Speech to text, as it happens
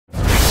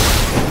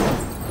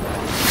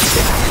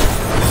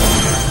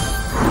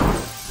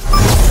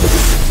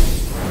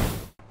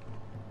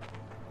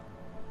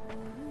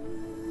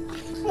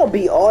gonna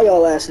beat all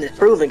y'all ass in this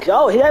proving, cause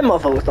y'all that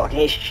motherfucker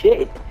talking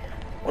shit.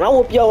 When I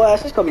whoop your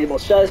ass, it's gonna be the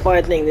most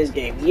satisfying thing in this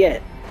game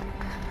yet.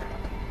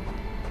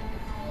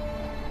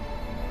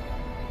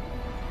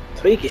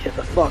 So he can shut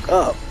the fuck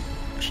up.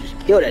 Just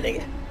kill that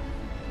nigga.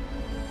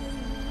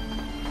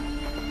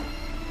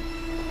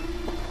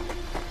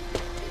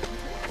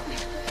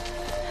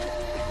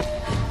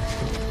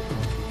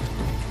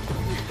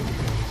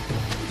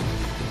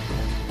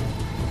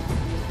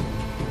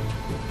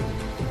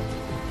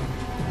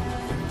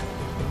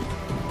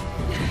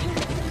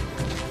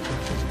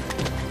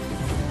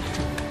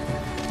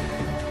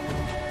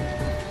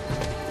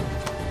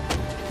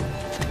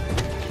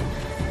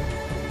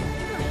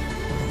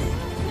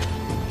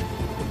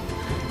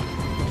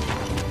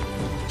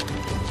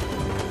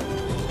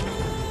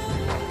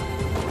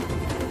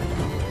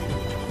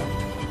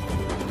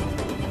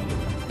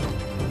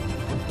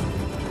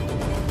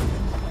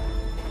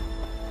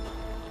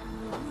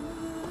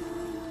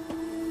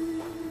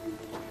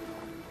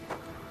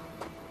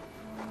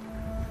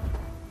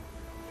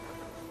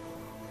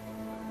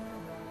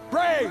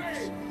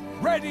 Braves!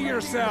 Ready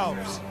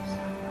yourselves!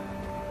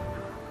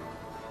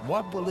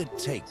 What will it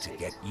take to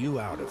get you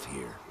out of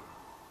here?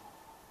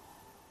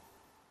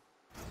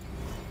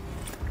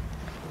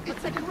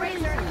 Looks like a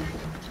razor.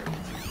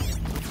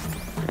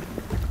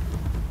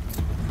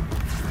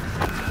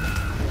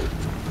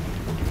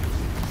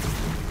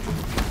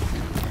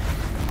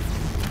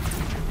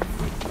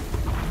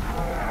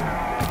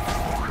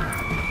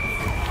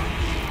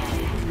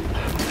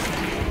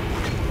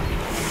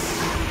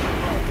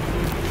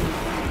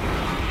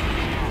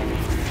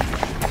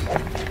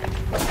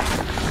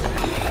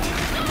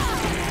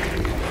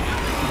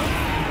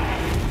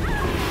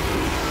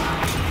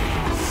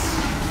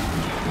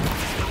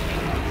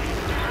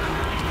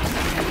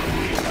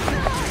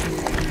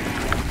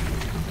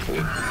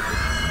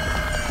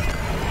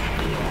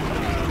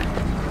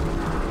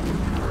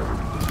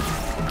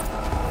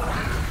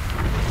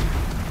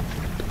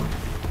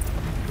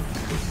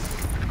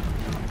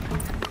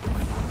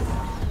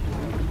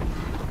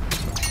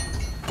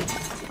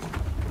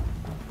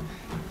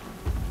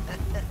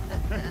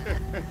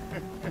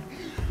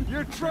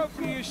 Your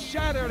trophy is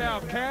shattered,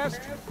 outcast.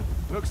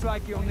 Looks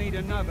like you'll need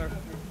another.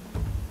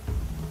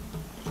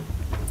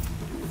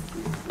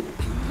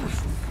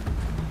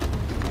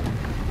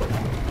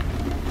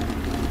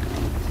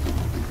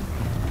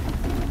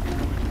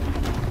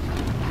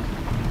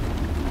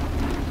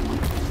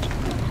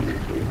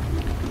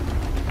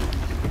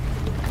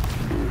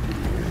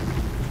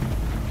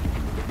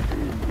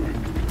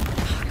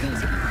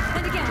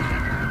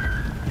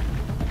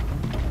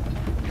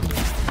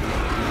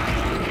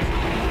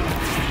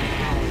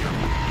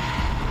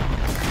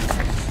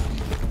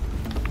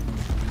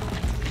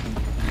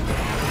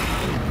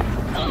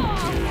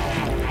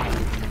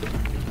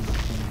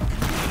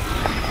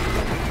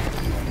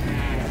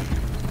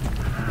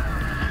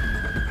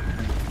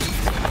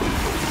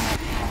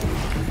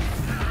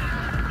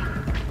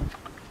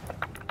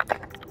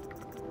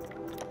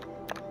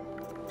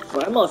 Bro,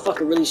 that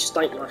motherfucker really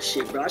sniped my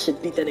shit, bro. I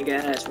should beat that nigga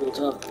ass real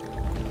tough.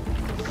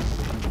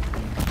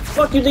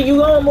 Fuck you think you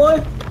going, boy?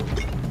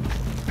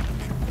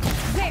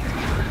 There!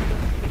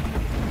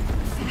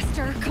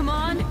 Faster, come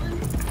on!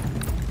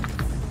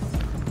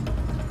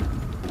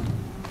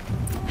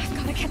 I've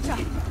gotta catch up.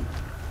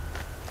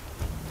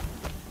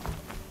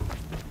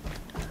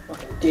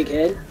 Fucking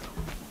dickhead.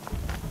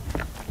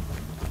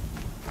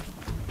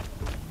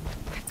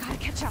 I've gotta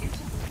catch up.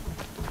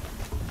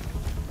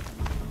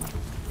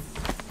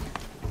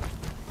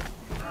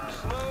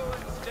 Slow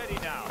and steady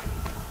now.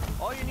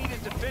 All you need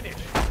is to finish.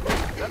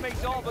 That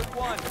makes all but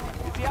one.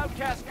 Is the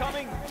outcast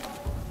coming?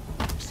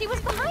 She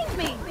was behind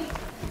me!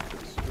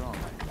 Strong.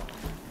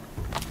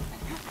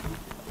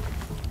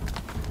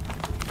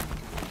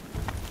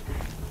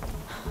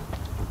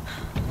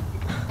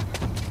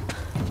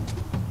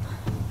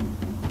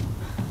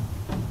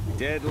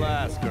 Dead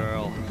last,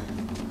 girl.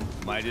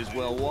 Might as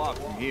well walk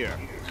from here.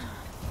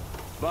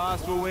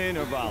 Boss will win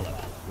or Vala,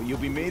 but you'll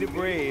be made a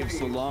brave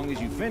so long as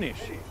you finish.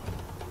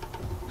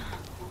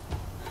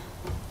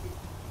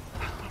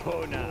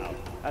 Oh, now,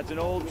 that's an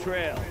old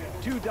trail.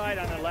 2 died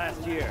on it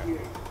last year.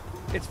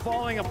 It's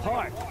falling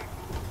apart.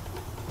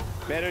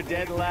 Better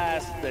dead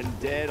last than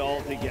dead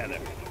altogether.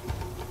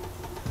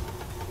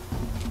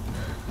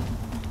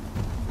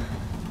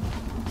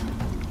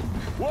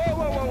 Whoa,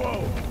 whoa, whoa,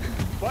 whoa!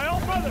 My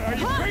old brother, are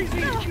you crazy?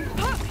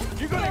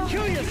 You're gonna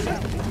kill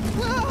yourself!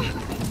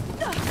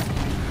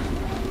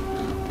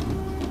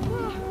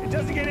 It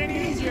doesn't get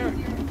any easier.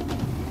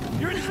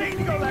 You're insane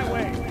to go that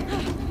way.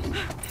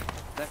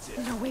 That's it.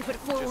 No way but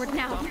forward Just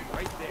now. stop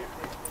right there.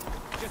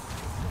 Just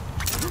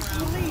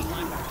leave.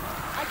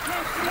 I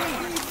can't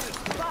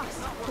see. Box,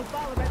 the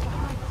ball right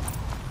behind.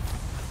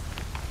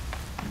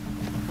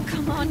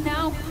 Come on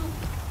now.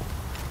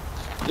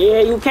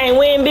 Yeah, you can't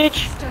win,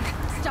 bitch.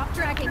 Faster. Stop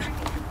dragging.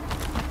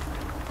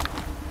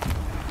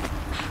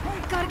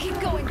 Gotta keep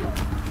going.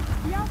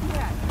 The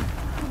outcast.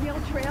 The real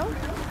trail?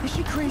 Is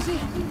she crazy?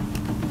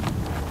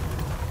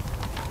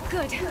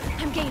 Good.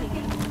 I'm gaining.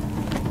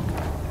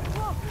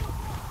 Whoa,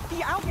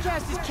 The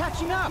outcast is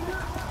catching up.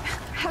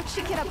 How'd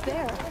she get up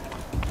there?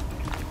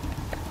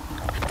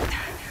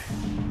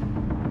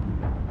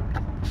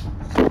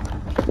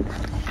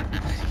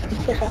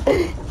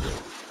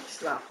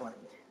 It's not funny.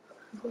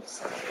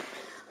 Sorry.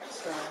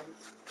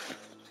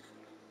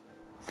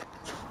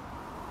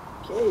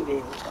 Okay,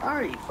 baby.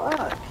 Sorry.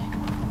 Fuck.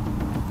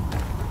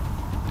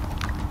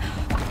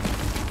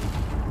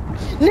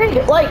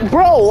 Nigga, like,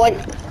 bro, like,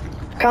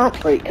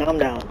 calm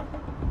down.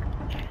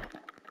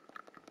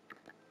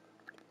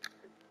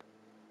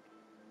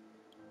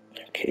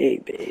 Okay,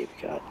 babe.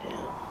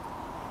 Goddamn.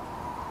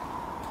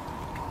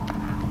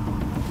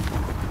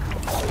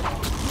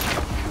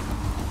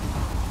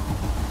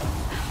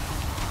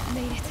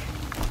 Made it.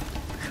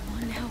 Come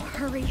on now,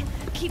 hurry.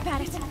 Keep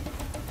at it.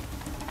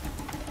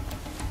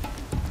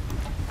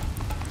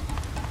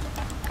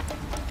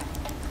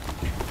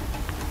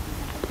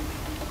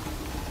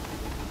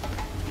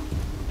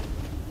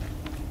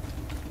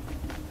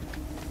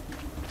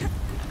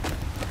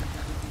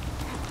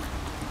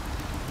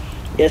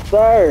 Yes,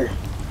 sir.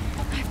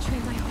 I've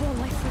trained my whole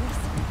life for this.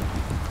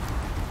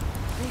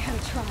 They had a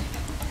tribe,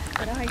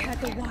 but I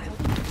had the wild.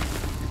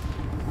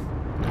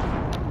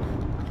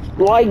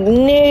 Like,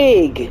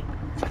 nig.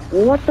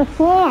 What the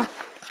fuck?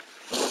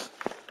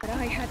 But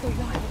I had the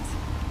wild.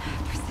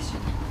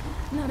 Precision.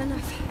 Not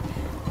enough.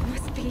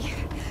 Must be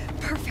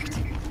perfect.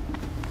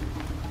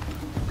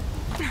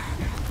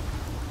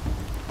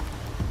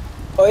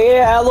 Oh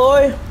yeah,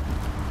 Alloy.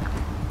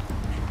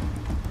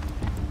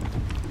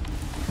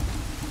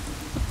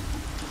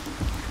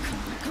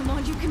 Come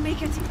on, you can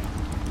make it.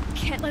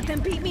 Can't let them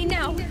beat me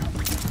now.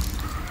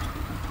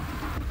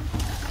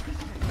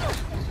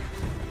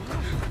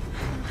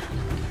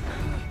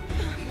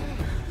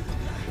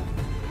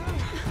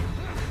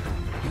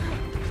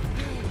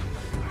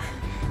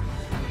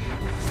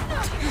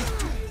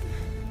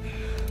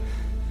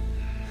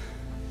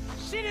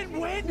 She didn't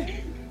win!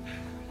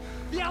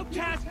 The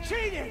outcast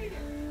cheated!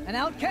 An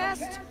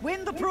outcast?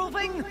 Win the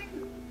proving?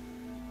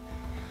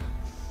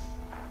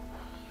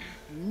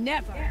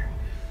 Never.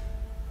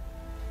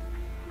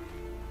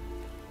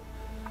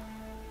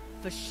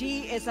 For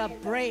she is a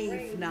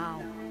brave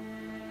now.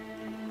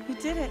 You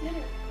did it.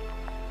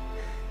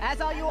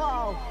 As are you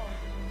all.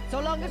 So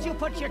long as you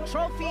put your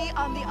trophy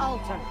on the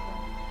altar.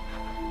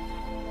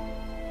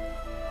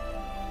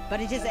 But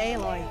it is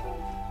Aloy.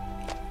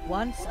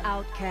 Once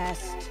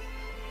outcast,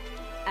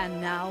 and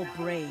now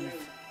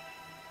brave,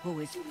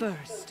 who is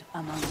first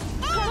among you.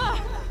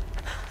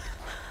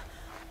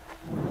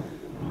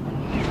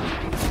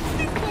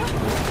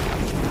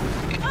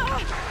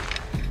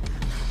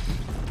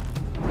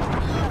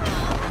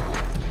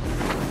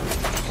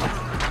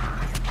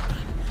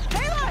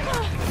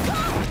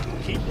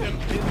 Keep them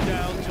pinned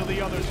down till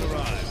the others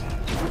arrive.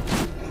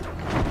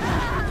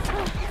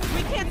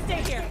 We can't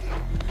stay here.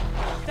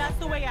 That's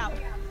the way out.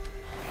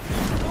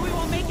 But we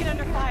won't make it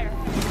under fire.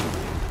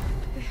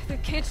 They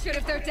can't shoot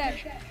if they're dead.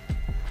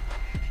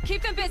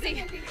 Keep them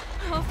busy.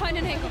 I'll find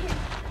an angle.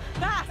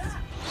 Fast!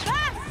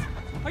 Fast!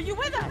 Are you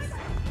with us?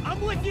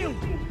 I'm with you!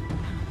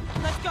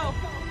 Let's go.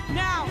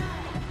 Now!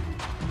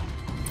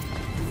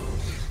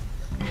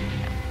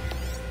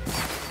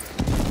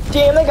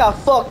 Damn, they got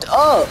fucked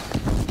up.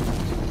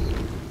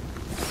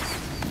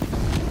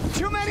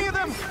 Too many of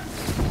them!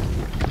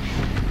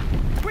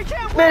 We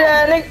can't Bit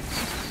at it.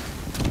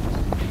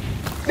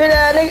 Bit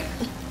at it.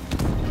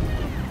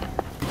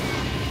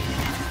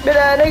 Bit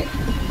at it.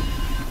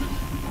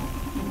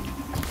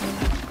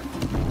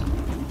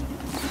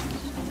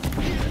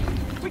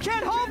 We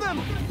can't hold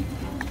them!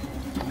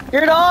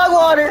 You're dog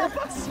water. Help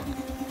us!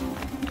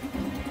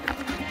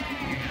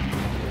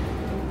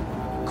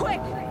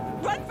 Quick!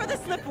 Run for the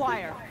slip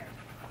wire!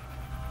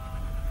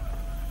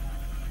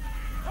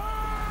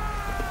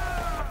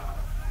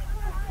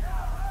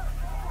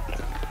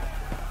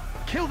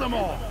 Kill them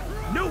all!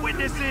 No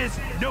witnesses,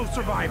 no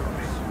survivors!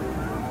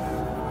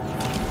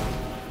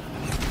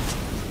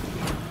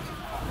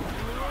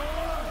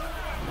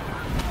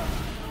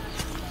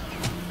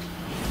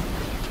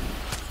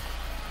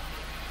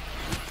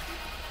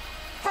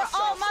 For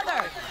All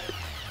Mother!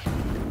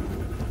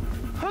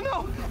 Oh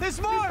no!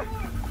 There's more!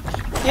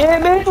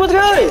 Yeah, bitch, what's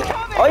good?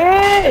 Oh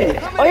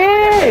yeah. Oh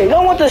yeah.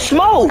 Don't want the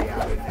smoke.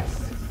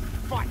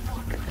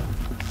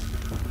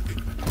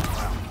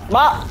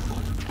 Ma.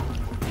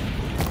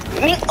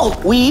 Mink.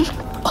 Oh, weave.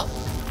 Oh.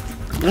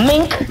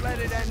 Mink.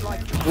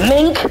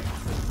 Mink.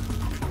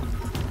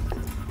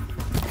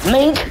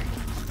 Mink.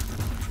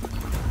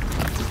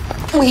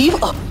 Weave.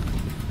 Oh.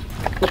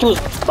 What was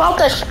about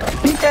that?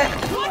 Beat that.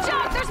 Watch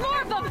out! There's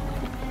more of them!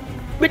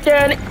 Beat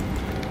that.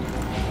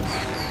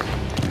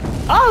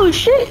 Oh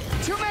shit.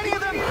 Too many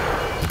of them!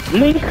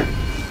 Mink.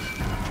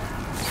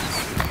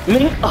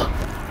 Mink. Oh.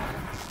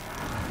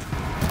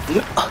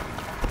 Mink.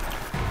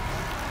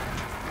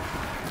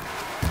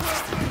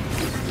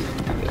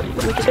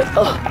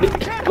 Oh.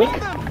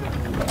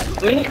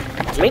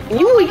 Mink.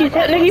 You weak as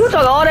hell, nigga. You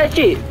talk all that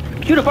shit.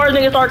 You the first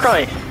nigga start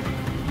crying.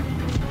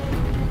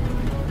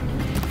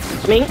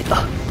 Mink.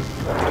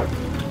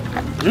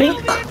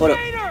 Mink. What up?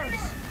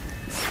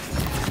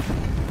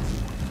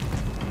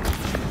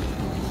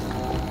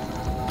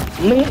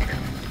 Mink.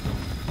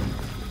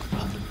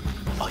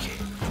 Oh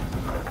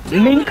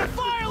yeah. Mink.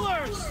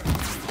 Firelers!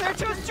 They're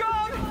too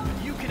strong!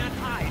 You cannot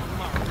hide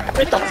from our wrath.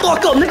 Get the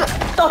fuck up, nigga!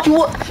 Thought you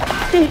what?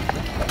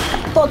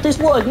 Thought this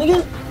was,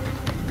 nigga.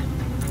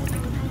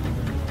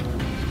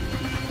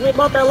 You ain't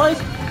about that life?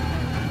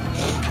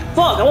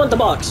 Fuck, I want the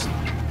box.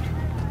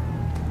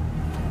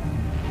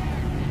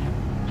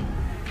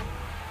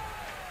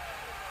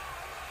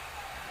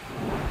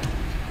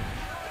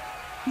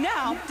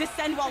 Now,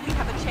 descend while we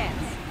have a chance.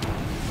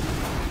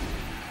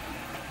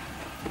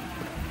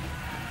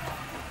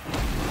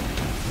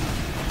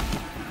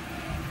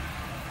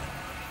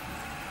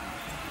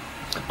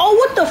 Oh,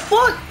 what the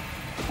fuck?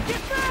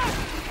 Get back!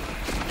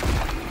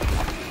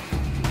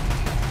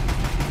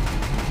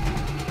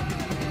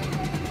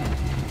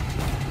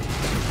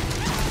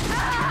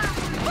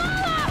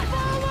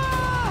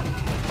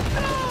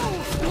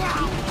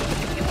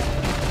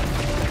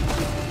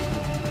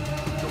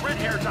 The red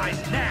hair dies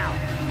now!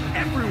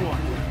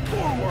 Everyone,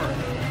 forward!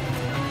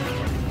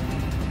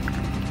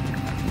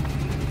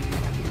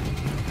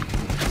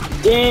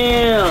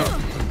 Damn.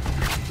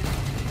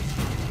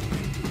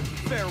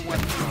 Fair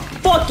weapon.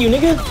 Fuck you,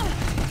 nigga.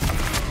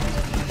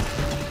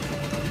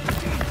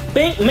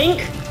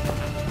 Mink.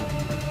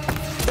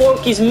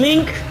 Focus,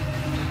 mink.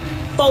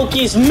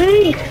 Focus,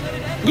 mink.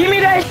 Give me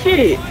that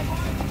shit.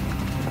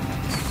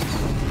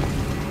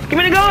 Give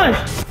me the gun.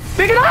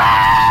 Pick it up.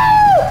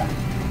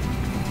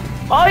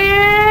 Oh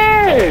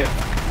yeah.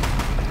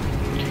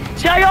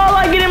 See how y'all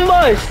like getting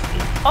bust.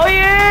 Oh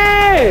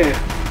yeah.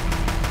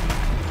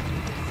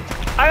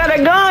 I got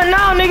a gun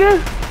now,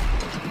 nigga.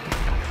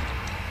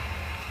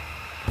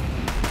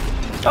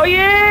 Oh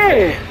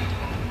yeah.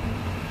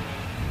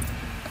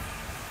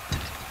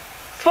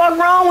 Fuck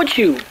wrong with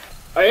you?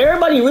 Are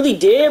everybody really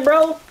dead,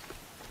 bro?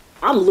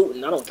 I'm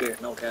looting. I don't care.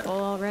 No cap. All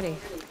already.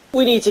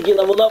 We need to get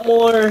leveled up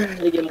more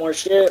to get more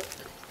shit.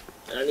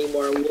 I need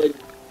more wood.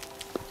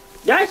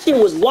 That shit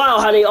was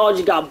wild how they all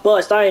just got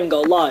bust. I ain't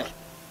gonna lie.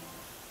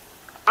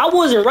 I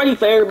wasn't ready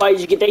for everybody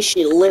to get their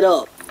shit lit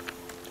up.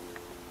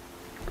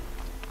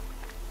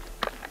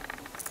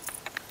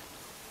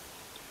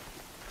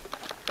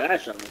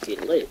 Gosh, I'm gonna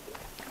get lit.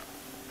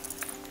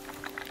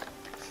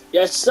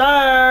 Yes,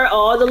 sir.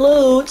 All the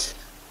loot.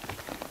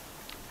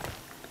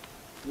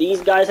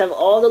 These guys have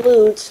all the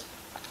loot.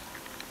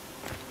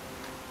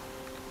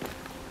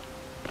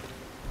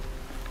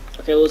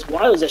 Okay, what's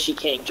wild is that she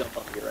can't jump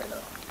up here right now.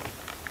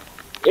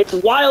 It's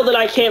wild that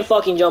I can't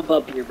fucking jump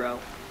up here, bro.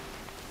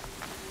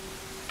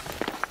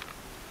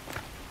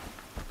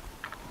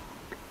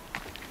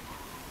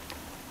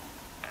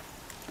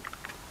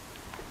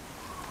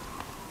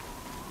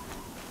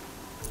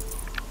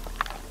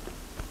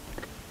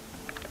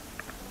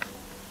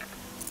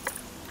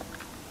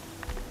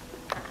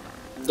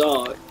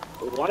 Dog,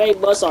 why they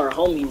bust our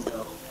homies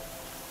though?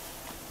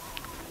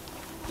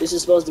 This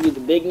is supposed to be the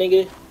big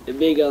nigga, the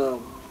big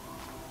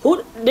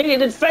who nigga?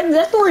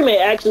 That story may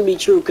actually be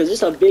true because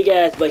it's a big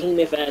ass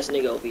behemoth ass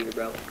nigga over here,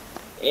 bro.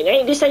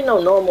 And this ain't no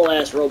normal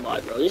ass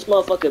robot, bro. This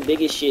motherfucker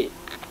big as shit.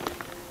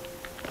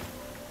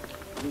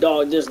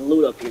 Dog, just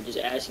loot up here, just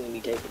asking to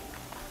be taken.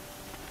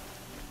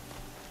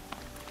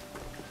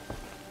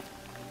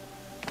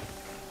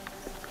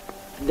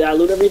 Did I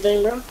loot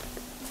everything, bro?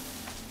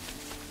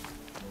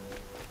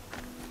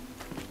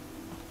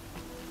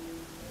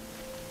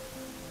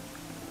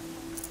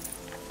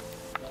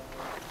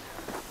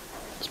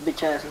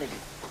 Bitch ass nigga.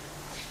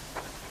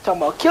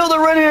 Talking about kill the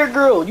red hair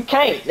girl. You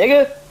can't,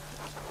 nigga.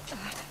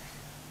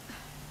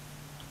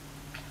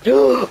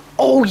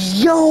 Oh,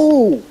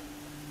 yo.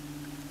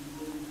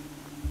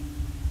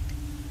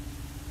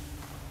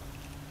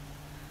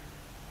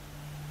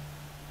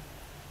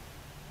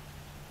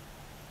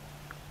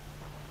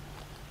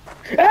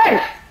 Hey.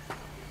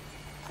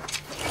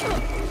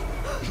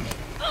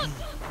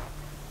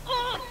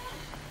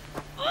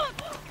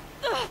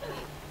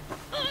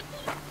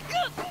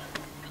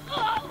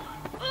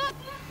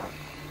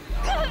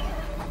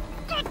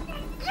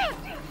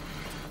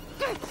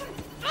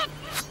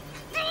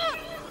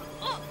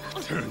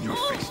 Turn your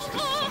face to the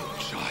sun,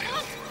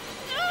 child.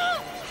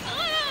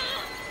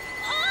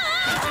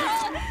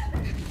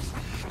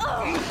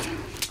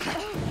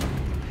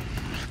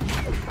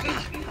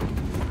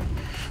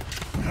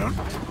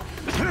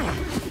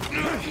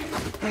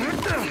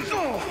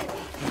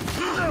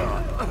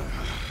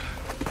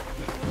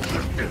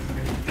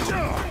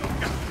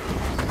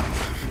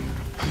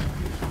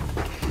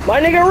 My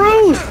nigga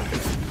Ruse!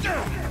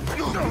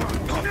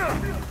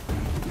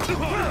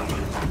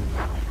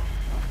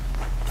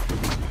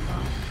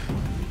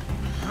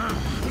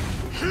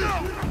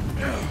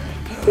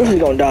 Who's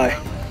gonna die?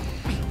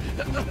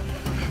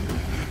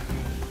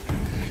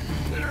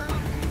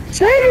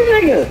 Save this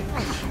nigga!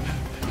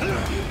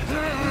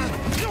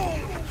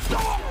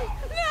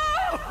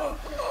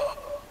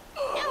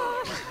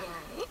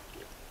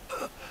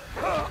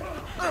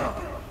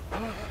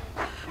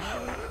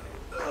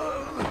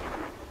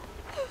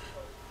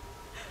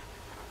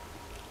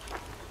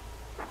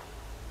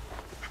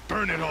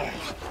 Burn it all,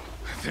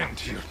 then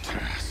to your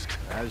task.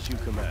 As you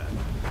command.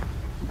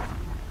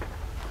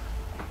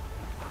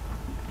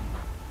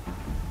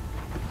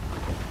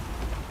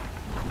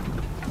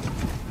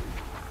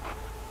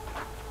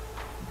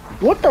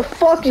 What the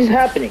fuck is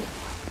happening?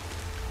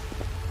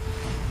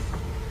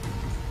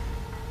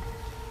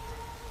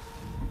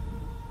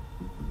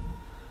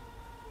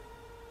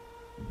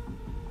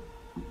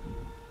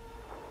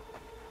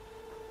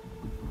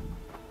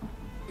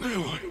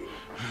 Aloy.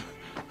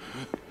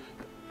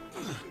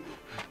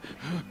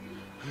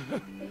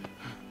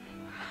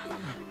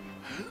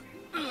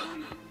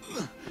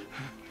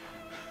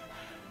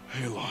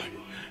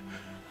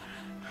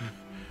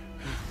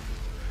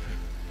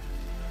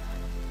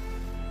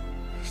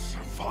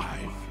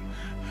 Survive.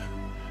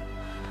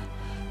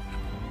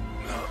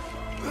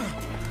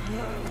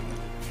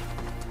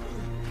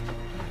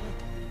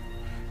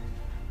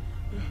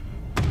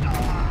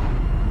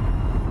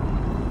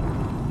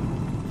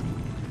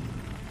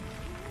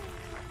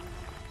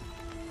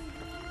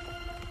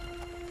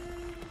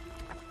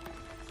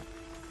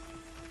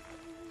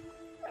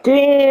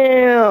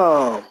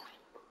 Damn.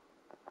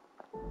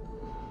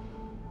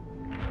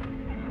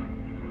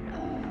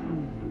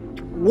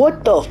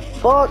 What the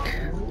fuck?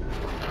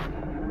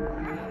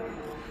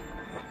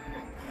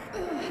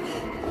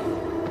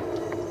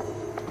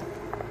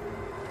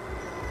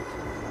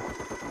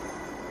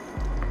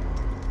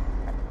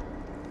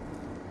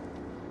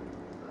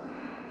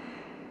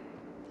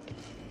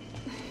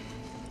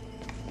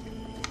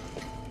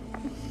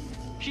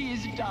 She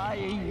is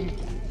dying.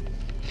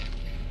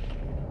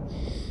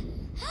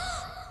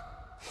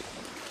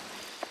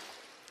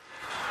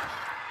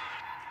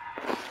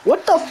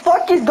 What the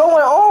fuck is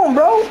going on,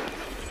 bro?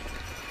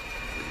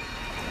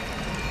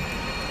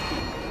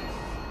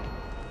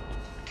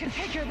 To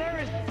take her there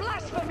is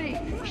blasphemy.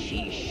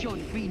 She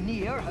should be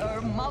near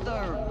her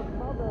mother.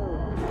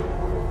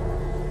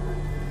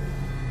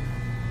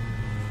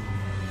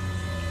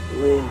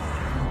 Live.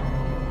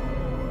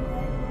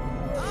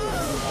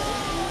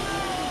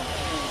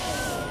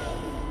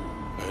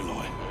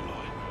 Aloy.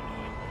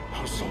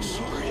 I'm so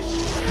sorry.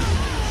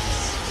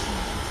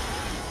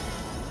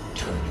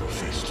 Turn your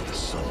face to the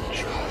sun,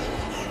 child.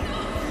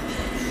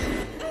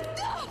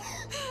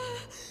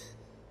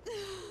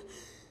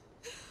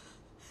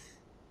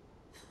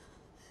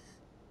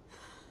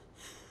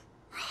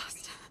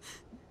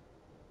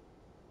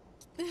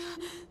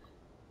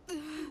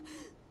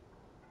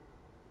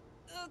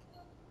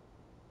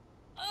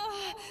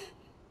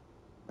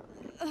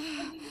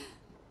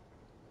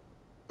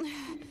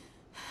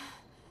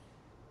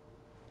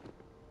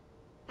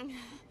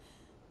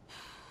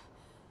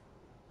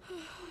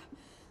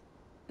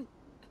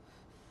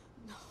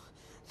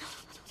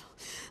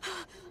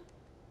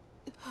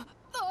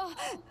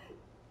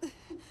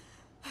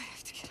 I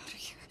have to get out of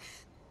here.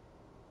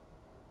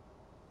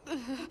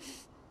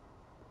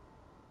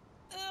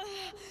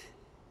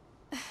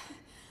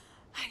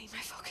 I need my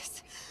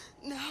focus.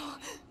 No.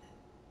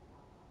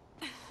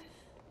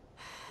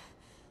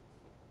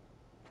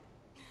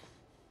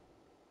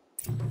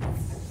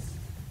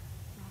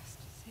 Frost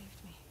saved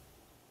me.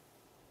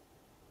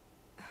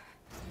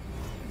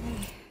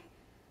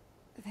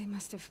 They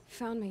must have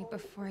found me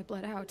before I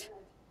bled out.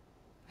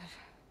 But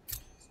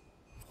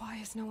why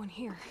is no one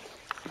here?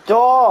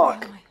 Dog.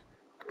 Where am I?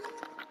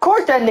 Of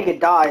course that nigga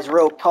dies,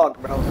 real talk,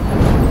 bro.